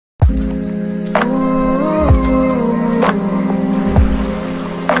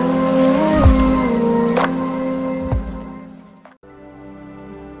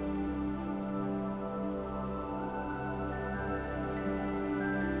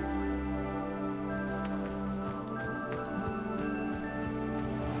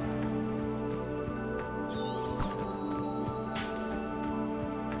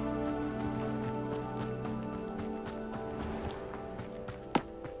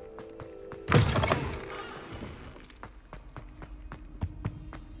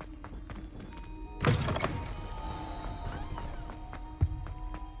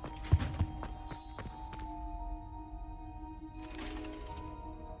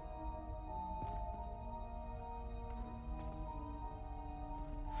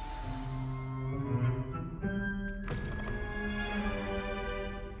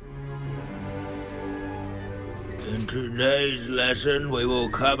today's lesson we will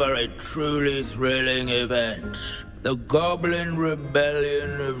cover a truly thrilling event. The Goblin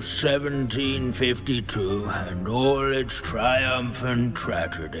Rebellion of 1752 and all its triumphant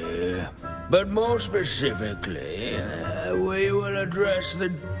tragedy. But more specifically, we will address the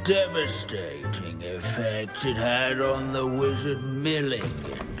devastating effects it had on the wizard milling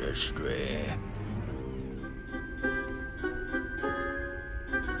industry.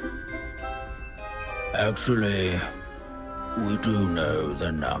 Actually, we do know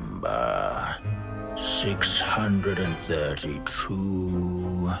the number.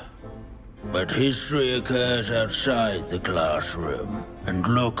 632. But history occurs outside the classroom. And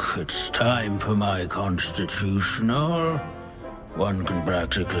look, it's time for my constitutional. One can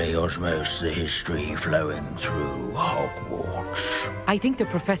practically osmose the history flowing through Hogwarts. I think the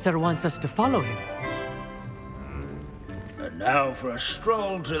professor wants us to follow him. And now for a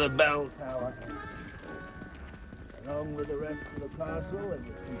stroll to the bell tower. Along with the rest of the castle and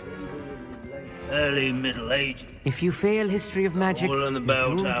the early Middle Ages. If you fail history of magic, all in the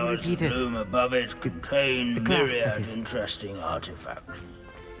bell towers repeat and it. loom above it contain The class, that myriad is. interesting artifacts.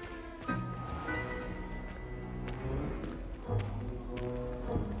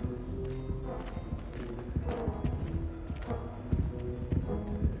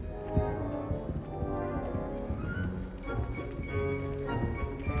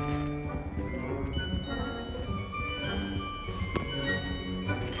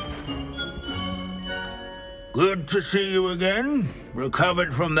 Good to see you again.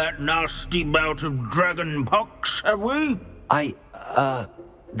 Recovered from that nasty bout of dragon pox, have we?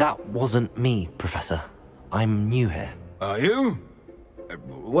 That wasn't me, Professor. I'm new here. Are you?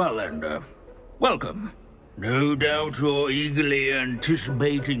 Well then, welcome. No doubt you're eagerly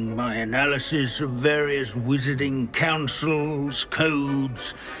anticipating my analysis of various wizarding councils,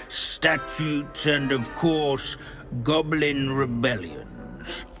 codes, statutes, and of course, goblin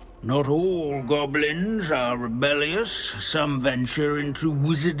rebellions. Not all goblins are rebellious. Some venture into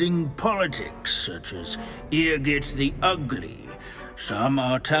wizarding politics, such as Eargit the Ugly. Some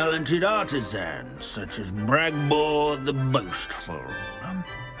are talented artisans, such as Bragbor the Boastful.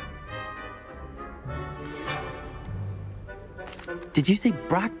 Did you say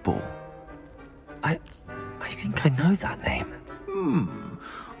Bragbor? I think I know that name.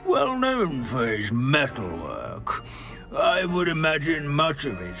 Well known for his metalwork. I would imagine much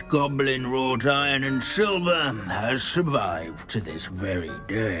of his goblin-wrought iron and silver has survived to this very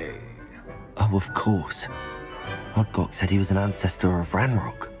day. Oh, of course. Odgok said he was an ancestor of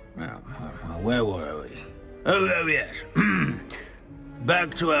Ranrock. Where were we? Oh yes.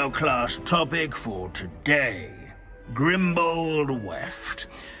 Back to our class topic for today. Grimbold Weft.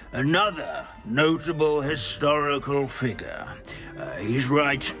 Another notable historical figure. He's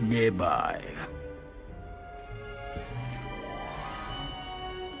right nearby.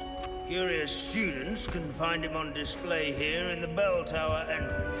 Curious students can find him on display here in the bell tower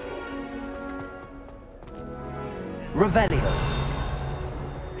entrance hall. Revelio.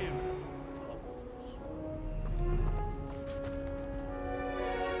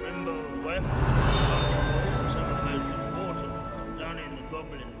 Grimbold Weft, some of the most important done in the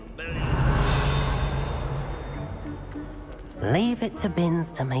Goblin Rebellion. Leave it to Bins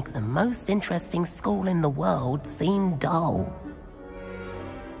to make the most interesting school in the world seem dull.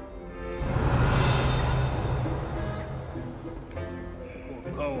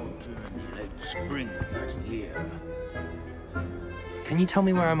 Cold during the late spring of that year. Can you tell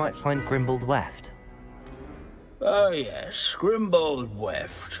me where I might find Grimbold Weft? Oh yes, Grimbold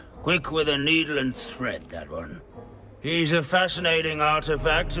Weft. Quick with a needle and thread, that one. He's a fascinating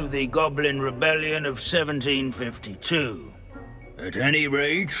artifact of the Goblin Rebellion of 1752. At any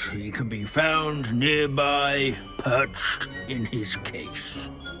rate, he can be found nearby, perched in his case.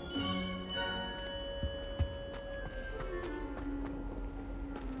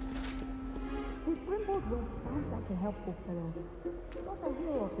 Grimbold West sounds like a helpful fellow. What a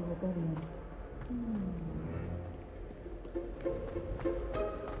hero of the rebellion.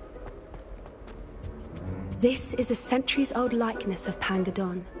 This is a centuries-old likeness of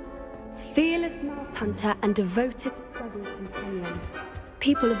Pangadon. Fearless mouse hunter and devoted study companion.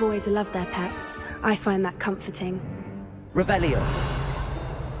 People have always loved their pets. I find that comforting. Revelio.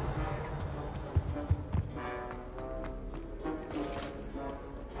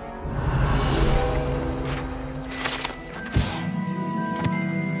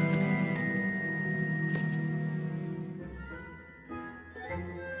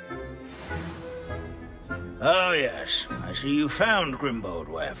 Oh yes, I see you found Grimbold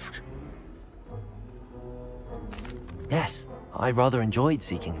Weft. Yes, I rather enjoyed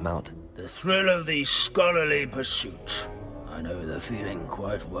seeking him out. The thrill of the scholarly pursuit. I know the feeling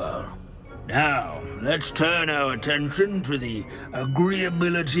quite well. Now, let's turn our attention to the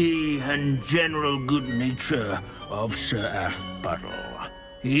agreeability and general good nature of Sir Athpuddle.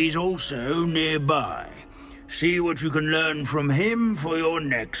 He's also nearby. See what you can learn from him for your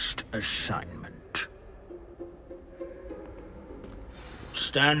next assignment.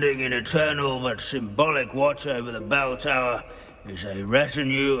 Standing in eternal but symbolic watch over the bell tower is a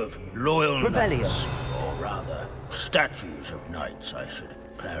retinue of loyal knights, or rather, statues of knights, I should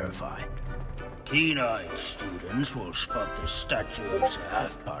clarify. Keen-eyed students will spot the statue of Sir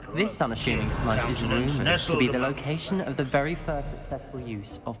Athpuddle. This unassuming smudge is rumoured to be the location of the very first successful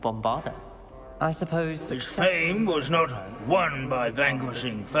use of Bombarda. I suppose... His fame was not won by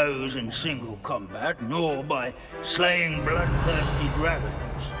vanquishing foes in single combat, nor by slaying bloodthirsty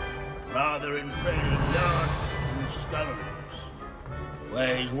dragons, but rather in training yards and sculleries,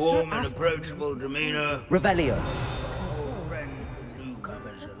 where his warm and approachable demeanour... Revelio. ...all friends and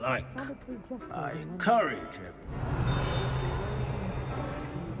newcomers alike. I encourage everyone.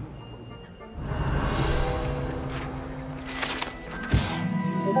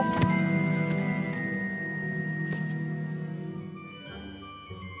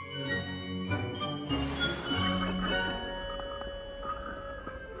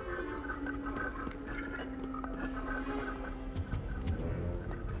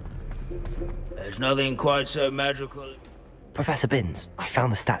 There's nothing quite so magical. Professor Binns, I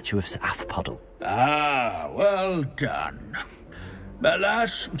found the statue of Sir Athpuddle. Ah, well done.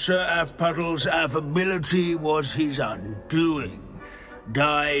 Alas, Sir Athpuddle's affability was his undoing.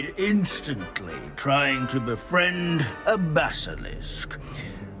 Died instantly trying to befriend a basilisk.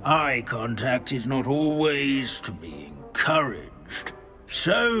 Eye contact is not always to be encouraged.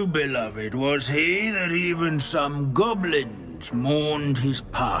 So beloved was he that even some goblins mourned his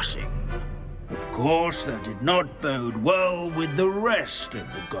passing. Of course, that did not bode well with the rest of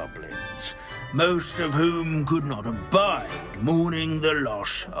the goblins, most of whom could not abide mourning the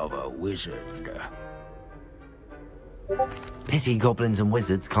loss of a wizard. Pity goblins and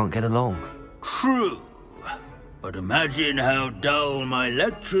wizards can't get along. True, but imagine how dull my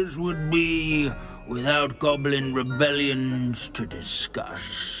lectures would be without goblin rebellions to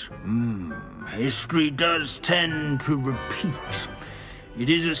discuss. History does tend to repeat. It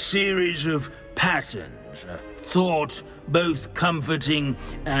is a series of patterns, a thought both comforting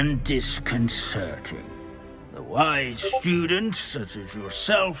and disconcerting. The wise students, such as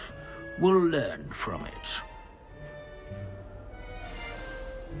yourself, will learn from it.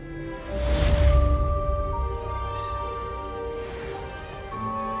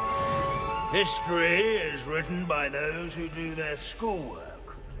 History is written by those who do their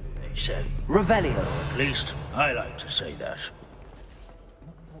schoolwork, they say. Revelio. At least, I like to say that.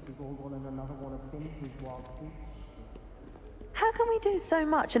 How can we do so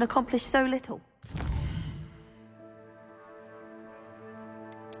much and accomplish so little?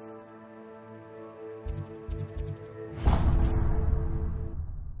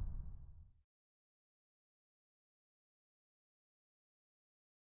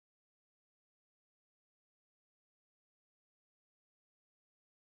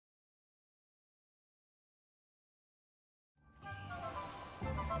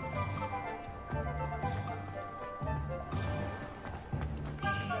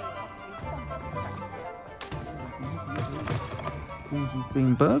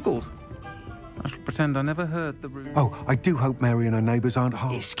 Being burgled. I shall pretend I never heard the room. Oh, I do hope Mary and her neighbours aren't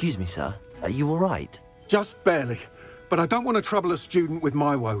harmed. Excuse me, sir. Are you all right? Just barely. But I don't want to trouble a student with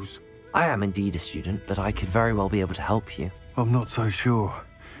my woes. I am indeed a student, but I could very well be able to help you. I'm not so sure.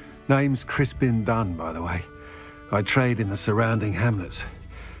 Name's Crispin Dunn, by the way. I trade in the surrounding hamlets.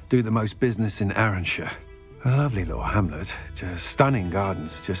 Do the most business in Arranshire. A lovely little hamlet. Just stunning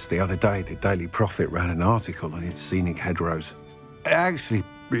gardens. Just the other day, the Daily Prophet ran an article on its scenic hedgerows. Actually,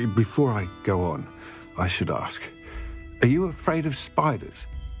 before I go on, I should ask, are you afraid of spiders?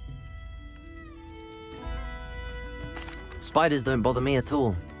 Spiders don't bother me at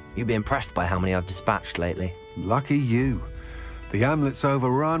all. You'd be impressed by how many I've dispatched lately. Lucky you. The hamlet's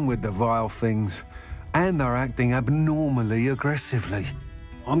overrun with the vile things, and they're acting abnormally aggressively.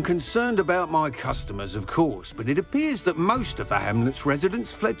 I'm concerned about my customers, of course, but it appears that most of the hamlet's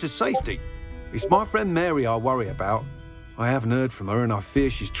residents fled to safety. It's my friend Mary I worry about. I haven't heard from her, and I fear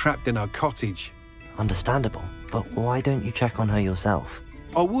she's trapped in her cottage. Understandable, but why don't you check on her yourself?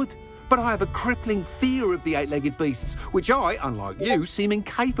 I would, but I have a crippling fear of the eight-legged beasts, which I, unlike you, seem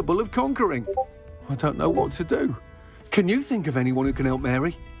incapable of conquering. I don't know what to do. Can you think of anyone who can help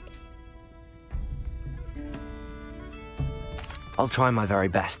Mary? I'll try my very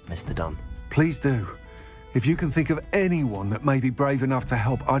best, Mr. Dunn. Please do. If you can think of anyone that may be brave enough to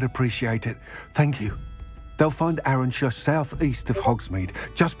help, I'd appreciate it. Thank you. They'll find Arranshire southeast of Hogsmeade,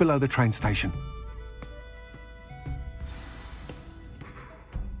 just below the train station.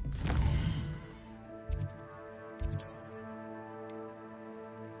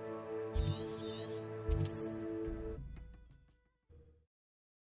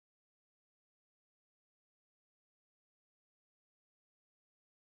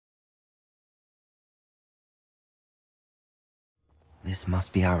 This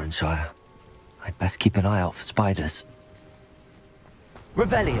must be Arranshire. I'd best keep an eye out for spiders.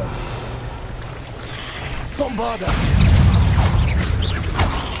 Revelio! Bombarda!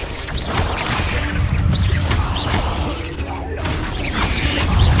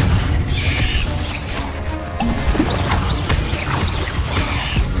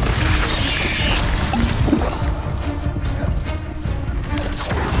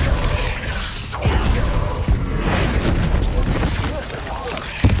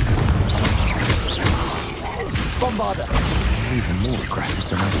 Bombarda! Even more aggressive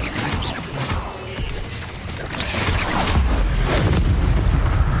than I'd expected.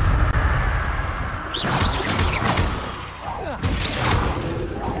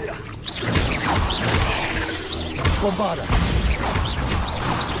 Bombarda!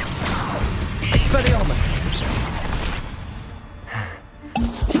 Expelliarmus!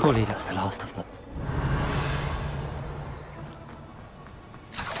 Surely that's the last of them.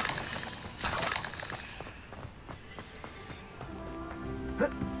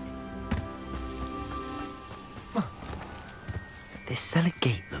 This cellar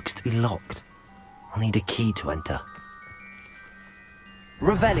gate looks to be locked. I'll need a key to enter.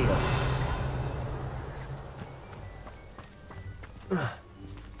 Revelio!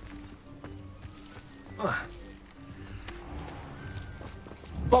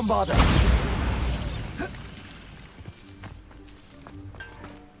 Bombarda!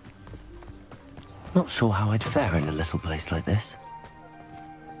 Not sure how I'd fare in a little place like this.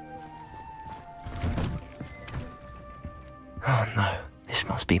 Oh no, this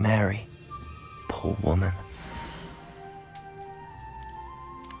must be Mary. Poor woman.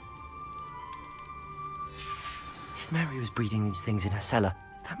 If Mary was breeding these things in her cellar,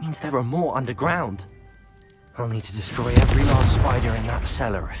 that means there are more underground. I'll need to destroy every last spider in that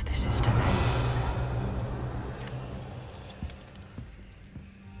cellar if this is to end.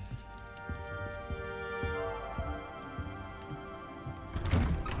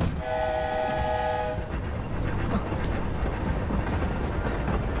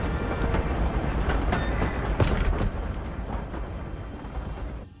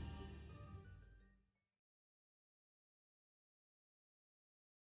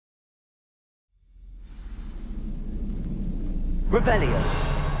 Revelio!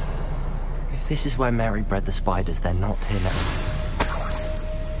 If this is where Mary bred the spiders, they're not here now.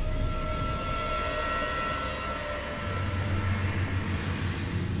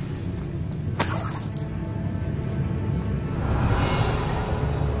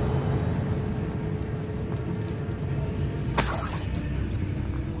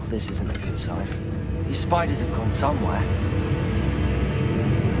 Well, this isn't a good sign. These spiders have gone somewhere.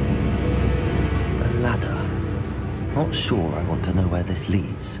 A ladder. Not sure I want to know where this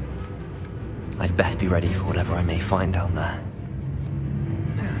leads. I'd best be ready for whatever I may find down there.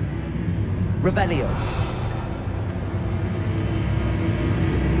 Revelio!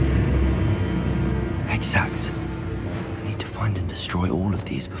 Hexags. I need to find and destroy all of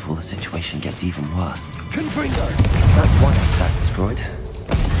these before the situation gets even worse. Confringo! That's one hexag destroyed.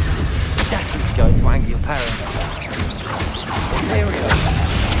 It's definitely going to anger your parents. Ontario!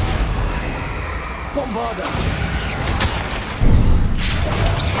 Bombarda!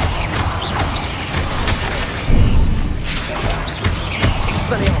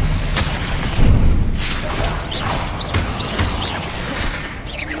 Expelliarmus!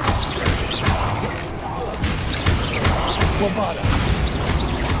 Bombarda!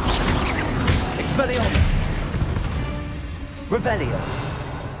 Expelliarmus! Revelio!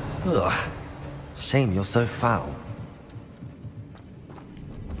 Ugh. Shame you're so foul.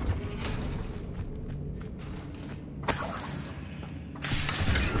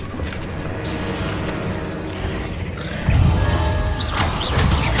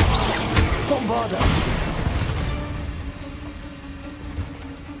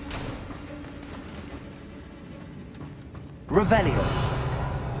 Revelio.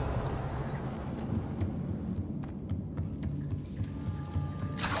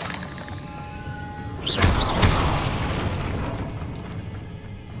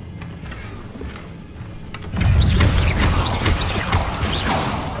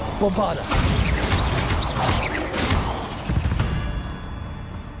 Bombarda.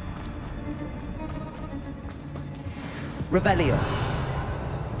 Revelio.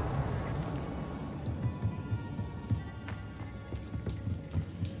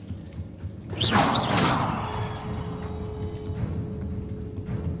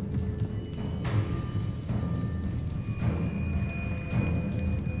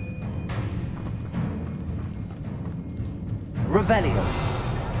 Revelio.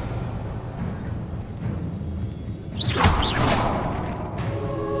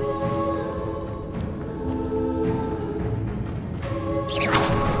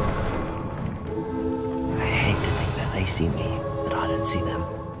 I hate to think that they see me, but I don't see them.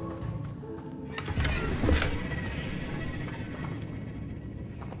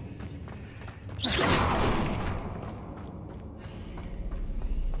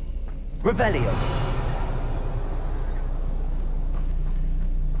 Revelio.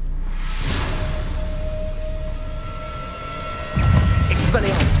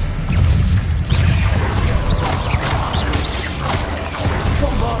 Expelliarmus.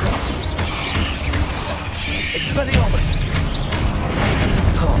 Bombarda. Expelliarmus.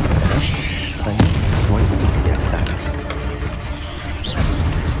 Can't finish, but I need to destroy all of the exacts.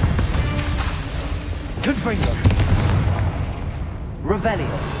 Confringo.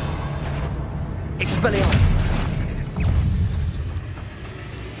 Revelio. Expelliarmus.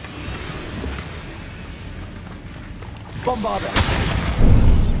 Bombarda.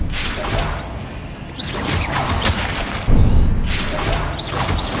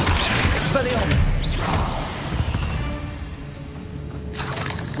 Expelliarmus.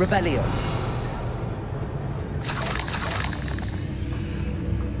 Revelio.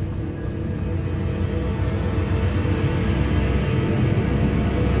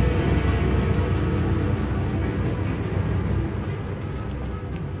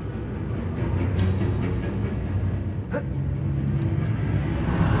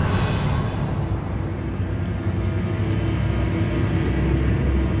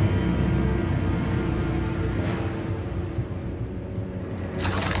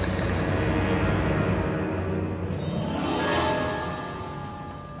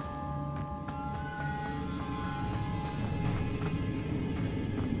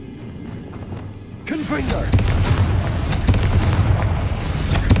 Confringo.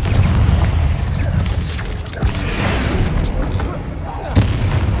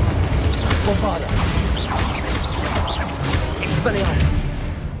 Bombarda. Expelliarmus.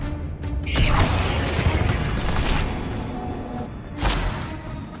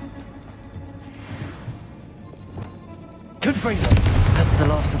 Confringo. That's the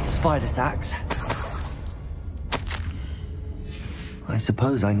last of the spider sacks. I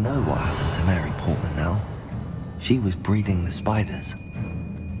suppose I know what happened to Mary Portman now. She was breeding the spiders.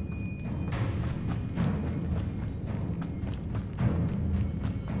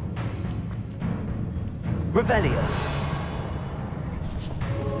 Revelio.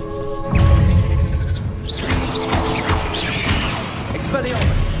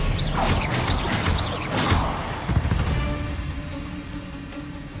 Expelliarmus.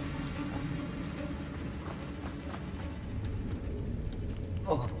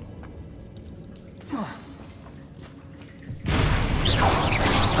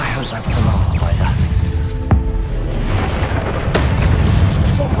 I hope that's the last spider.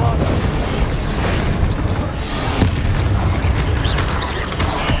 Bombarda.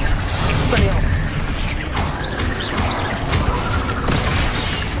 Expelliarmus.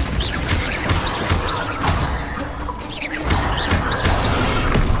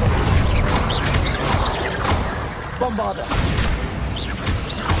 Bombarda.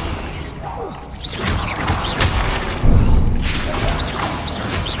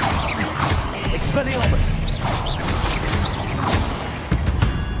 Expelliarmus.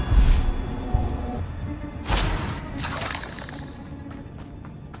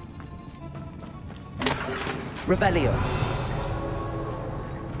 Revelio.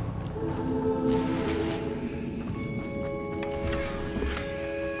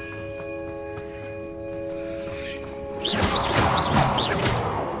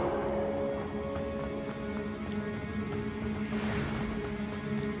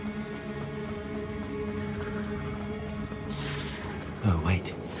 Oh,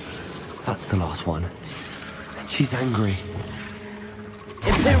 wait. That's the last one. And she's angry.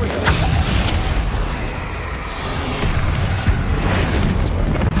 Imperial!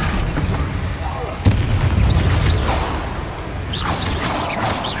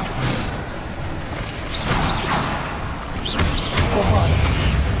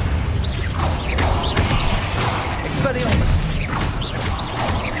 Expelliarmus!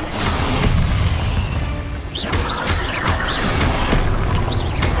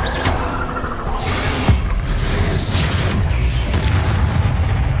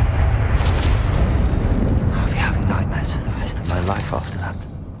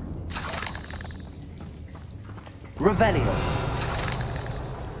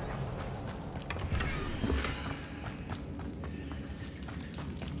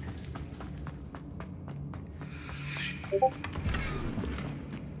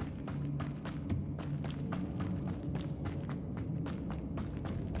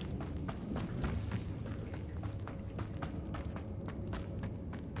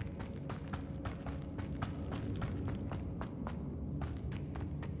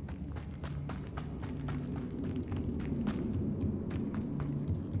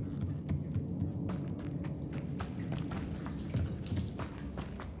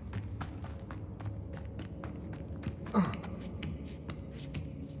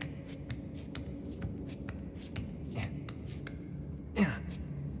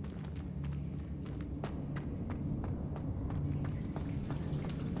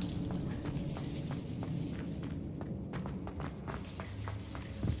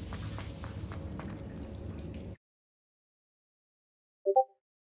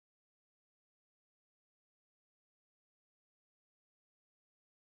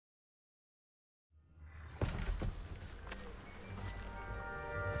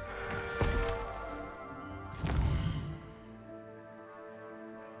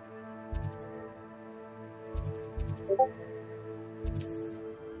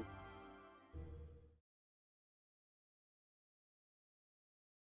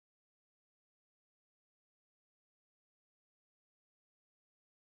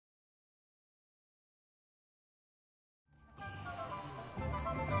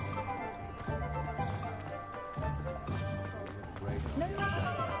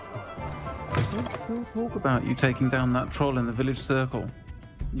 We'll talk about you taking down that troll in the village circle.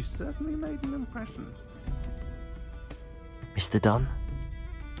 You certainly made an impression. Mr. Dunn,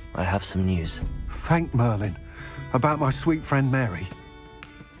 I have some news. Thank Merlin. About my sweet friend Mary.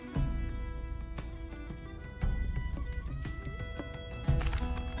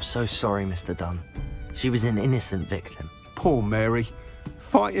 I'm so sorry, Mr. Dunn. She was an innocent victim. Poor Mary.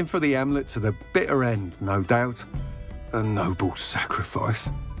 Fighting for the Hamlet to the bitter end, no doubt. A noble sacrifice.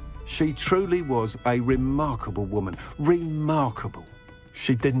 She truly was a remarkable woman. Remarkable.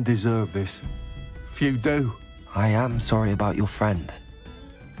 She didn't deserve this. Few do. I am sorry about your friend.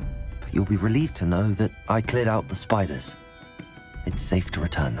 But you'll be relieved to know that I cleared out the spiders. It's safe to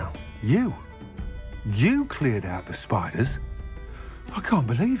return now. You? You cleared out the spiders? I can't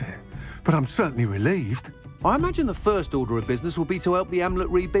believe it. But I'm certainly relieved. I imagine the first order of business will be to help the Hamlet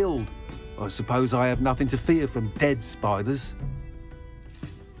rebuild. I suppose I have nothing to fear from dead spiders.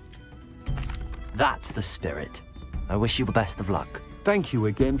 That's the spirit. I wish you the best of luck. Thank you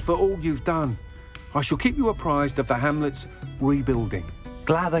again for all you've done. I shall keep you apprised of the Hamlet's rebuilding.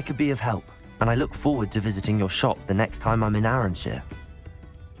 Glad I could be of help, and I look forward to visiting your shop the next time I'm in Arranshire.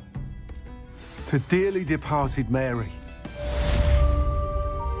 To dearly departed Mary.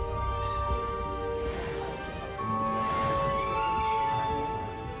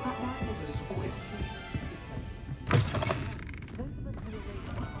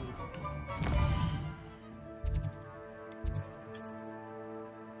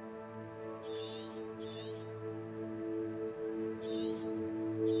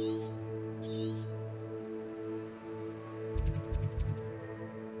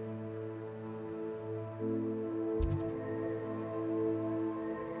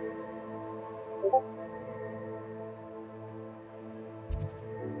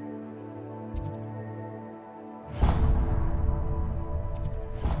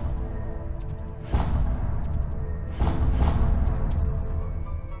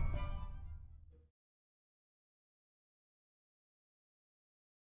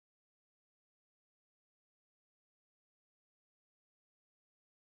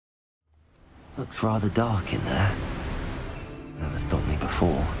 Looks rather dark in there. Never stopped me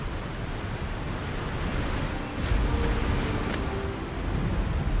before.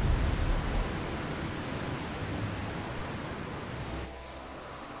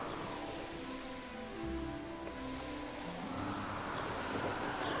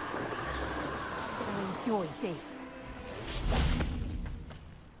 Enjoy this.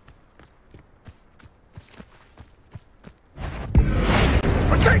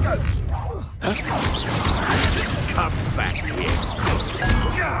 Potatoes! Come back here.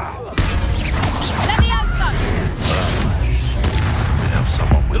 Let me out, son! We have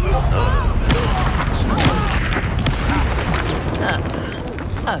someone with a nerve.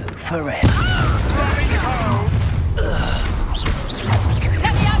 Oh, forever.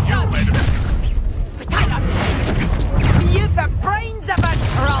 Let me out, son! Potato! You've the brains of a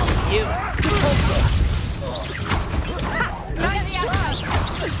troll, you! Let me out, son!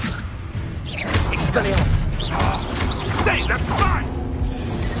 Expelliarmus! Say, that's mine!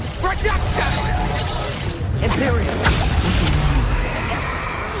 Reduction! Imperial!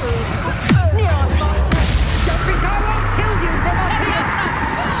 Don't think I won't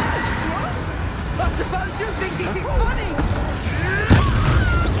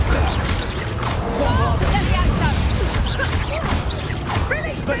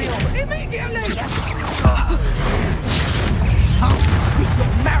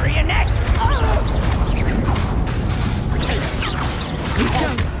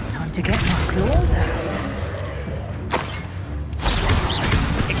Time to get my claws out.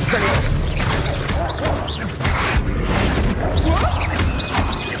 Expelliarmus!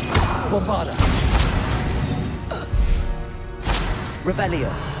 Bombarda!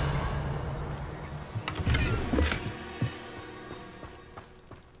 Revelio!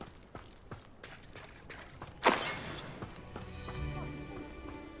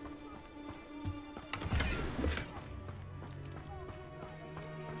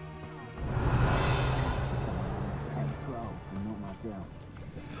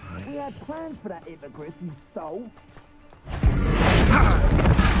 We had plans for that hippogriff you stole.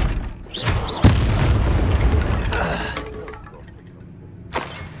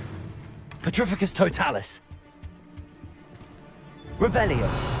 Petrificus totalis! Revelio!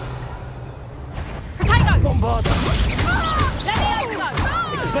 Potato! Bombarda! Levioso!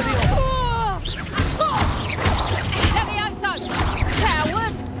 Expelliarmus! Levioso!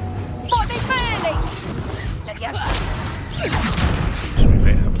 Coward! Fight me fairly! Levioso!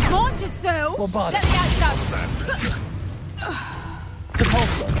 Want to sell? Bombarda! Levioso!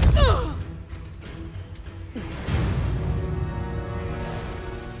 Depulso!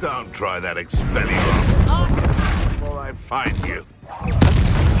 Don't try that Expelliarmus before I find you.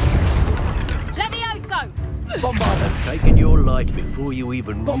 Levioso! Bombarda! Taking your life before you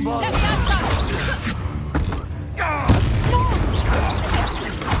even... Bombarda!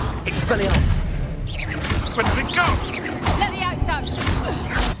 Expelliarmus! Where did it go? Levioso!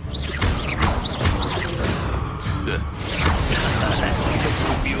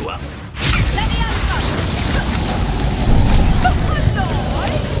 You up. Levioso!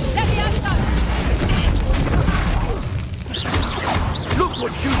 Levioso! Look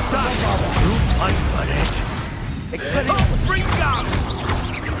what you've done! You fight on it! Expelliarmus! Bring down!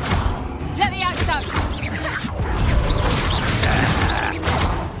 Levioso!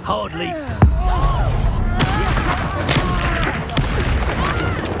 Hardly.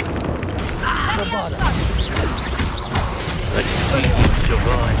 Bombarda! Let's see you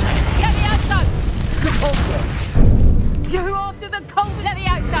survive. Levioso! Depulso! You after the cold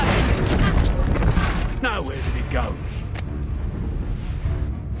Levioso! Now where did it go?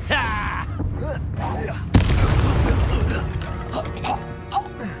 Ha!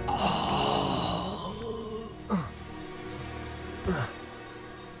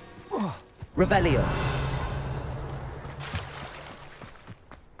 Revelio!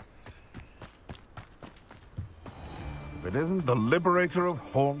 If it isn't the liberator of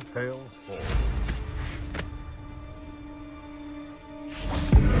Horntail's Fall.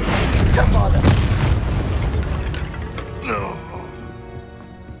 Bombarda! No.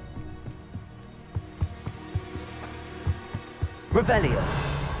 Revelio!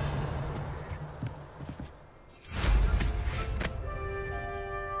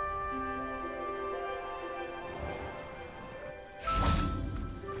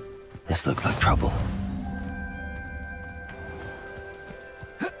 This looks like trouble.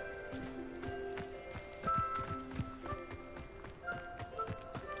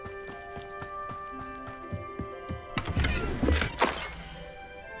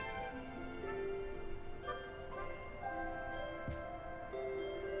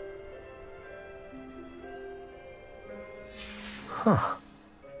 Huh.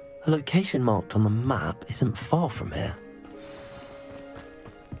 The location marked on the map isn't far from here.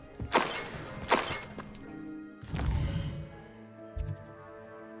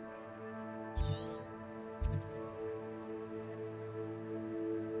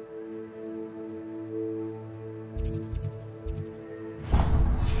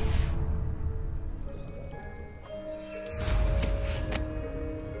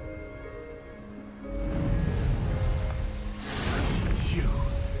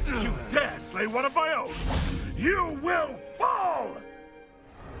 You dare slay one of my own! You will fall!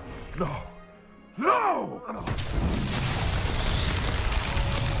 No! No!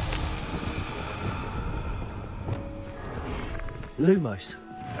 Lumos.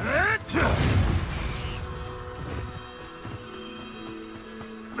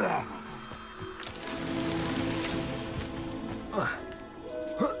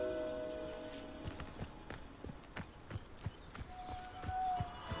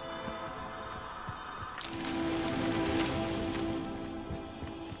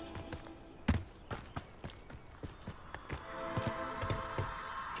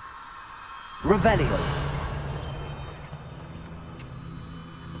 Revelio.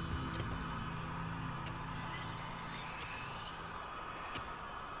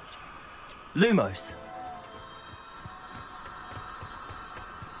 Lumos.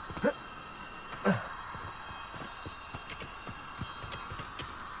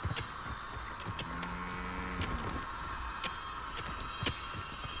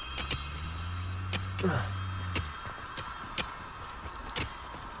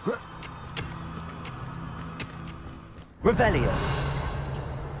 Revelio.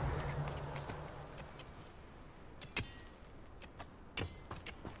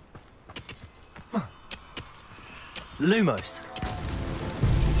 Lumos.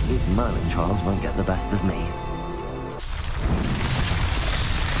 These Merlin trials won't get the best of me.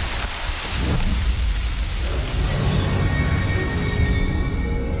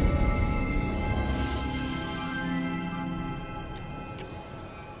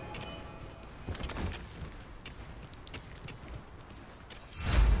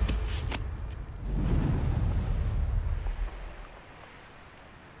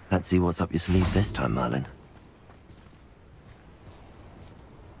 Let's see what's up your sleeve this time, Merlin.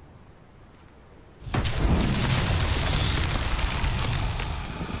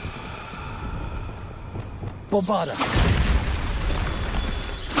 Bombarda.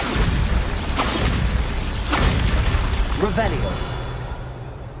 Revelio.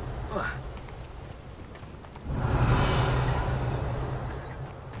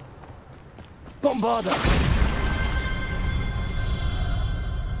 Bombarda.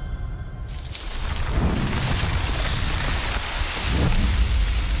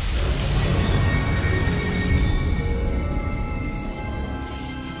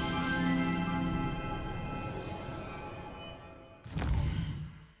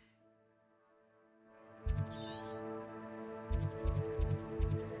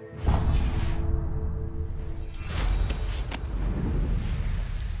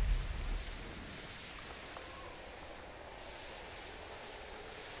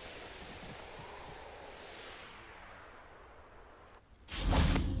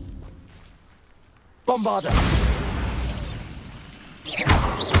 Bombarda.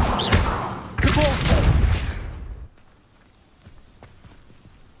 Cabalso.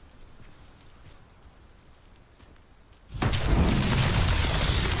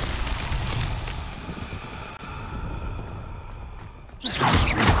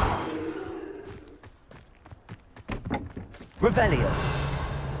 Revelio.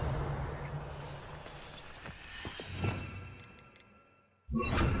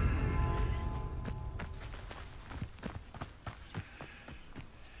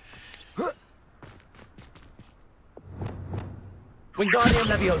 Wingardium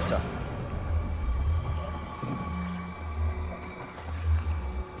Leviosa.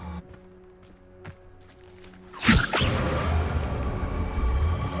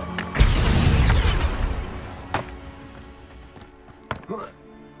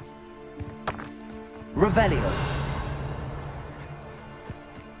 Revelio.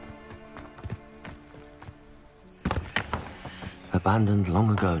 Abandoned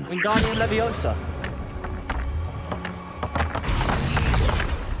long ago. Wingardium Leviosa.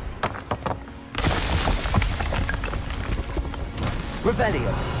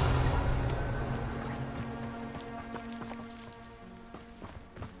 Revelio.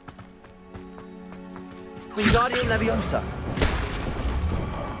 Wingardium Leviosa.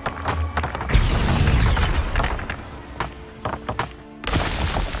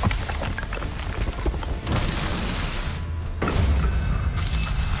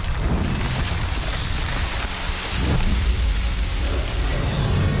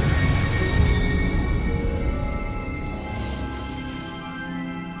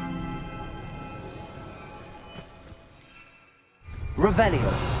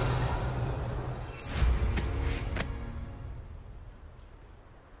 Revelio.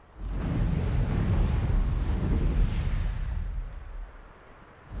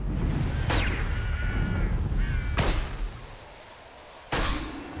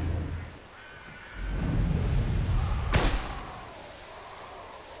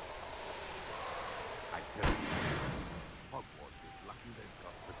 Hogwarts is lucky they've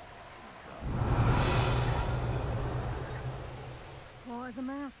got the... What is the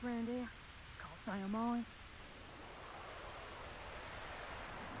math round here? Can't say I'm mine.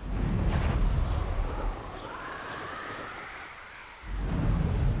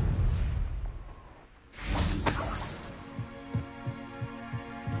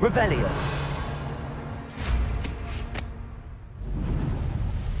 Revelio.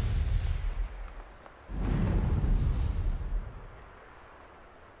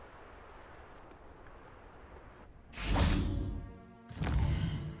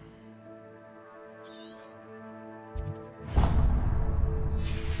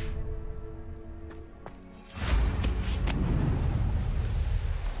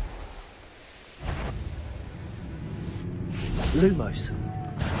 Lumos.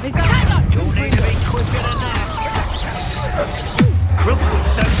 Miss Tangled! You'll need to be quicker than that. Crimson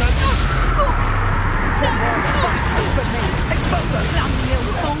stones. No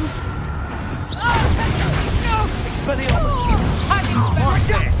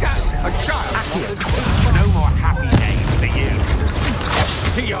more happy days for you.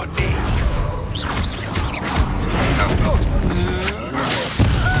 To your knees.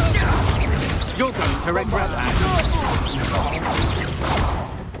 You're going to regret that.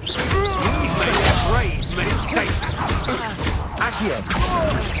 You've made a brave mistake. Accio.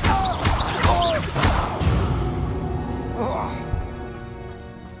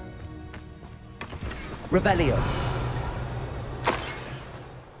 Revelio.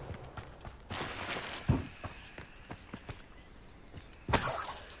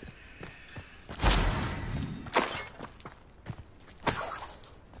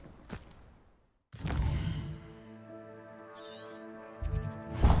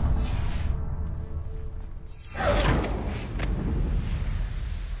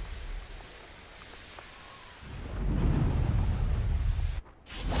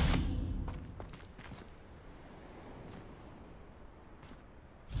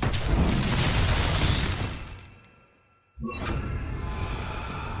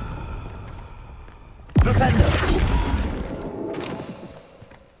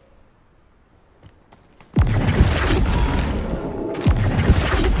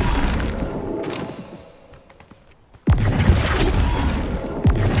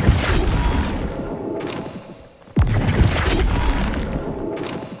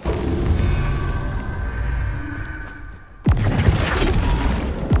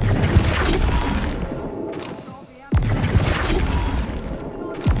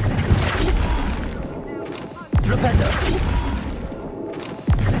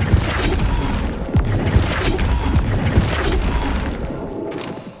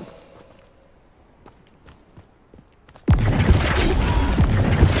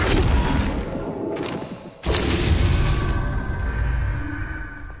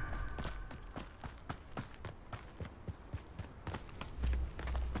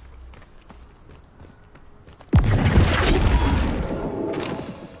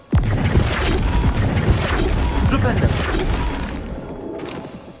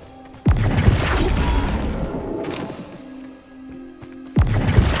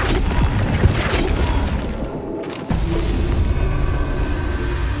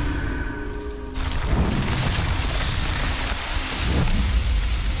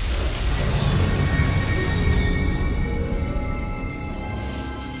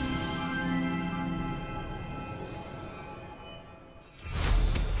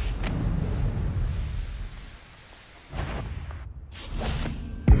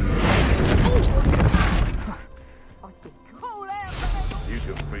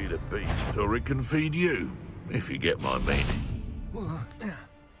 Or it can feed you, if you get my meaning.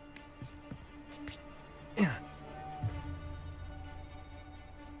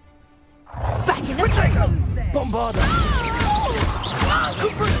 Back in the Bombarda!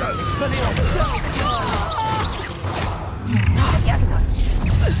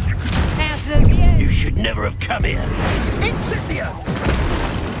 You should never have come here. Incendio!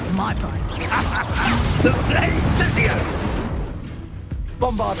 My brain. The Incendio!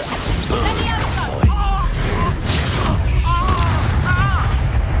 Bombarda!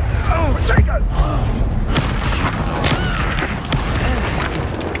 Potato!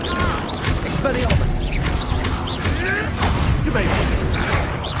 Expelliarmus! You made it!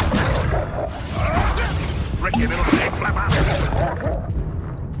 Ricky little dick flapper!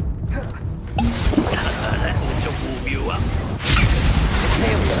 That ought to warm you up.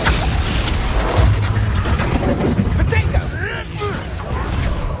 Potato!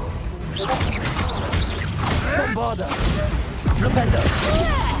 Bombarda! Flipendo!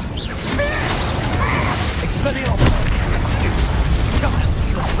 Expelliarmus!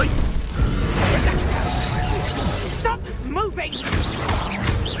 Stop moving!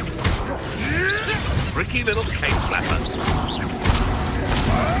 Ricky little cake flapper!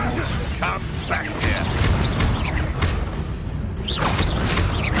 Come back here!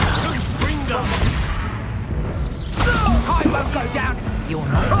 Ringo! I won't go down! You're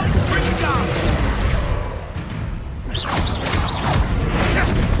not. Ringo!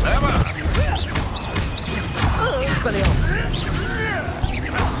 Expelliarmus!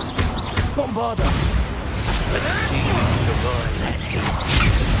 Bombarda! Let's see you survive that heat.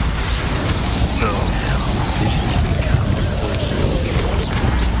 No.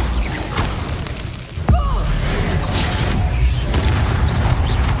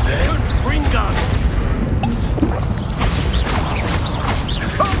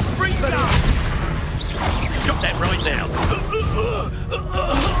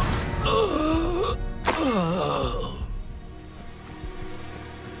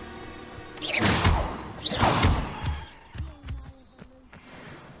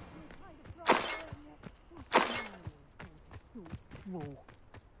 wall.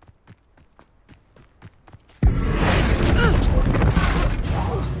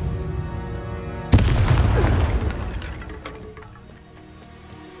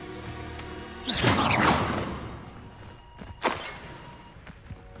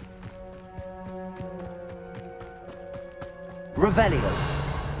 Revelio.